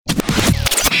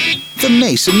The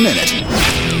Mason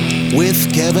Minute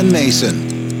with Kevin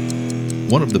Mason.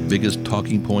 One of the biggest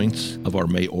talking points of our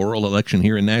mayoral election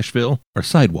here in Nashville are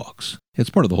sidewalks. It's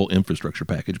part of the whole infrastructure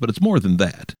package, but it's more than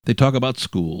that. They talk about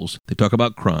schools, they talk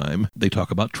about crime, they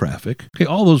talk about traffic. Okay,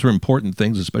 all those are important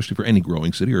things, especially for any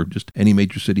growing city or just any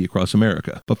major city across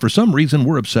America. But for some reason,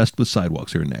 we're obsessed with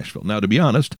sidewalks here in Nashville. Now, to be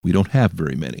honest, we don't have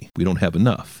very many. We don't have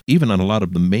enough. Even on a lot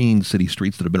of the main city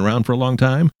streets that have been around for a long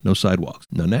time, no sidewalks.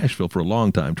 Now, Nashville for a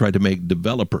long time tried to make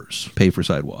developers pay for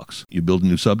sidewalks. You build a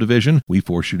new subdivision, we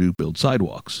force you to build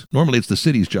sidewalks. Normally, it's the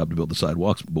city's job to build the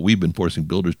sidewalks, but we've been forcing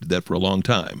builders to do that for a long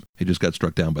time. It just got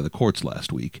struck down by the courts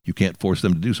last week. You can't force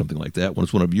them to do something like that when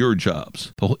it's one of your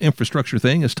jobs. The whole infrastructure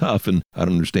thing is tough, and I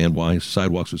don't understand why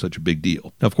sidewalks are such a big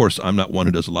deal. Now, of course, I'm not one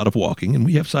who does a lot of walking, and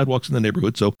we have sidewalks in the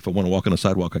neighborhood, so if I want to walk on a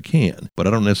sidewalk, I can. But I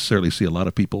don't necessarily see a lot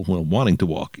of people wanting to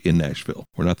walk in Nashville.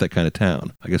 We're not that kind of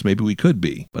town. I guess maybe we could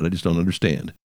be, but I just don't understand.